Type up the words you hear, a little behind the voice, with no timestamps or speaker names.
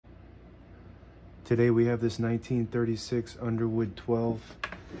Today we have this 1936 Underwood 12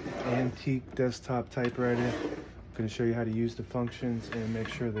 antique desktop typewriter. I'm going to show you how to use the functions and make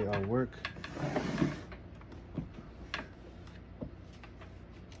sure they all work.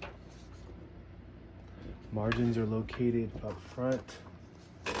 Margins are located up front,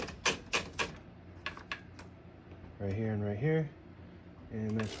 right here and right here,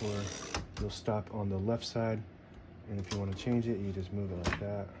 and that's where you'll stop on the left side. And if you want to change it, you just move it like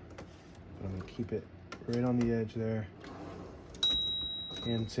that. But I'm going to keep it right on the edge there.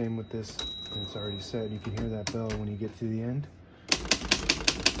 And same with this, and it's already set. You can hear that bell when you get to the end.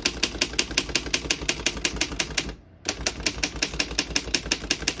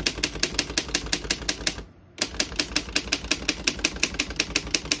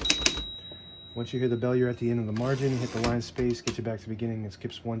 Once you hear the bell, you're at the end of the margin. You hit the line space, get you back to the beginning. It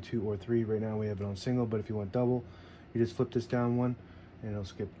skips 1, 2, or 3. Right now we have it on single, but if you want double, you just flip this down 1, and it'll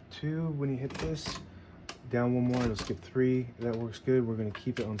skip 2. When you hit this, down 1 more, it'll skip 3. That works good. We're going to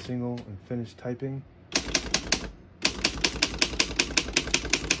keep it on single and finish typing.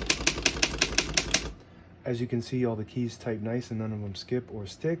 As you can see, all the keys type nice and none of them skip or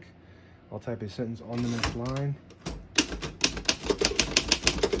stick. I'll type a sentence on the next line.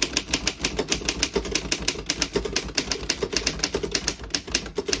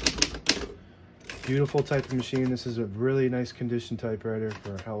 Beautiful typing machine. This is a really nice condition typewriter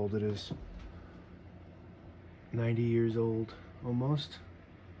for how old it is. 90 years old almost.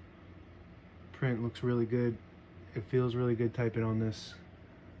 Print looks really good. It feels really good typing on this.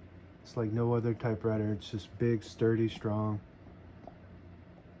 It's like no other typewriter. It's just big, sturdy, strong.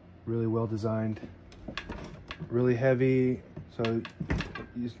 Really well designed. Really heavy, so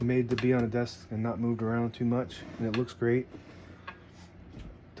it's made to be on a desk and not moved around too much, and it looks great.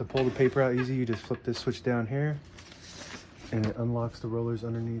 To pull the paper out easy, you just flip this switch down here and it unlocks the rollers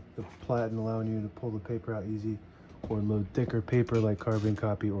underneath the platen, allowing you to pull the paper out easy or load thicker paper like carbon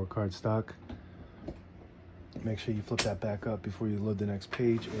copy or cardstock. Make sure you flip that back up before you load the next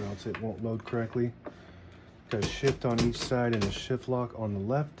page, or else it won't load correctly. Got a shift on each side and a shift lock on the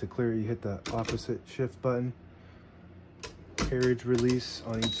left. To clear it, you hit the opposite shift button. Carriage release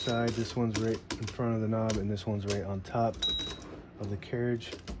on each side. This one's right in front of the knob and this one's right on top of the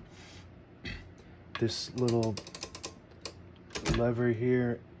carriage. This little lever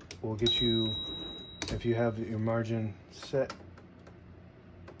here will get you, if you have your margin set,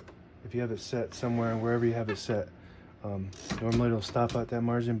 if you have it set somewhere, wherever you have it set, normally it'll stop at that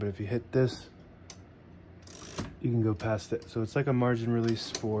margin, but if you hit this, you can go past it. So it's like a margin release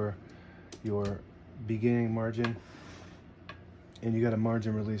for your beginning margin, and you got a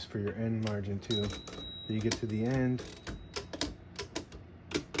margin release for your end margin too. So you get to the end,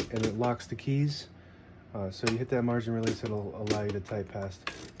 and it locks the keys. So you hit that margin release, it'll allow you to type past.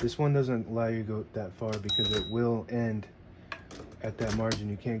 This one doesn't allow you to go that far because it will end at that margin.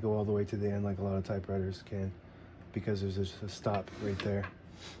 You can't go all the way to the end like a lot of typewriters can, because there's just a stop right there.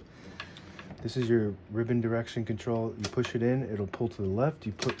 This is your ribbon direction control. You push it in, it'll pull to the left.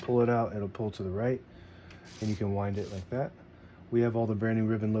 You pull it out, it'll pull to the right, and you can wind it like that. We have all the brand new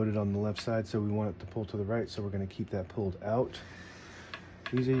ribbon loaded on the left side, so we want it to pull to the right, so we're going to keep that pulled out.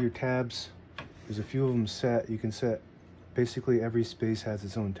 These are your tabs. There's a few of them set. You can set, basically every space has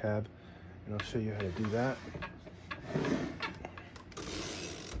its own tab, and I'll show you how to do that.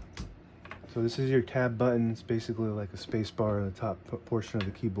 So this is your tab button. It's basically like a space bar on the top portion of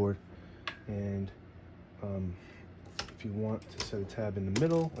the keyboard. And if you want to set a tab in the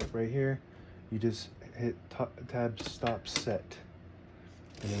middle, like right here, you just hit tab stop set.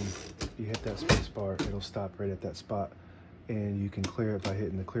 And then you hit that space bar, it'll stop right at that spot. And you can clear it by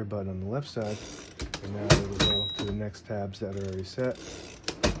hitting the clear button on the left side. And now it'll go to the next tabs that are already set.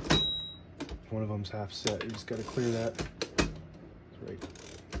 One of them's half set. You just got to clear that. That's right.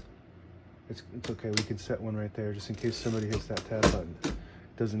 It's okay. We can set one right there just in case somebody hits that tab button. It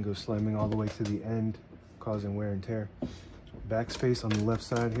doesn't go slamming all the way to the end, causing wear and tear. Backspace on the left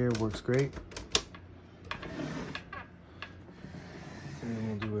side here works great. And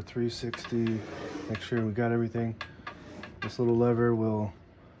we'll do a 360. Make sure we got everything. This little lever will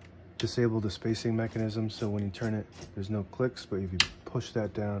disable the spacing mechanism, so when you turn it, there's no clicks, but if you push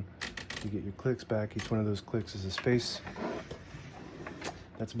that down, you get your clicks back. Each one of those clicks is a space.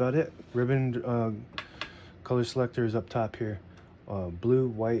 That's about it. Ribbon color selector is up top here. Blue,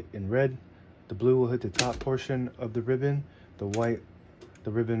 white, and red. The blue will hit the top portion of the ribbon. The white, the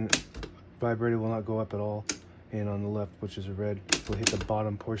ribbon vibrator will not go up at all. And on the left, which is a red, we'll hit the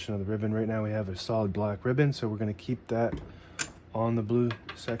bottom portion of the ribbon. Right now we have a solid black ribbon, so we're going to keep that on the blue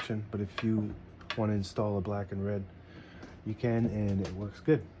section. But if you want to install a black and red, you can, and it works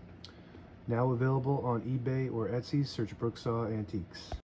good. Now available on eBay or Etsy. Search Brooksaw Antiques.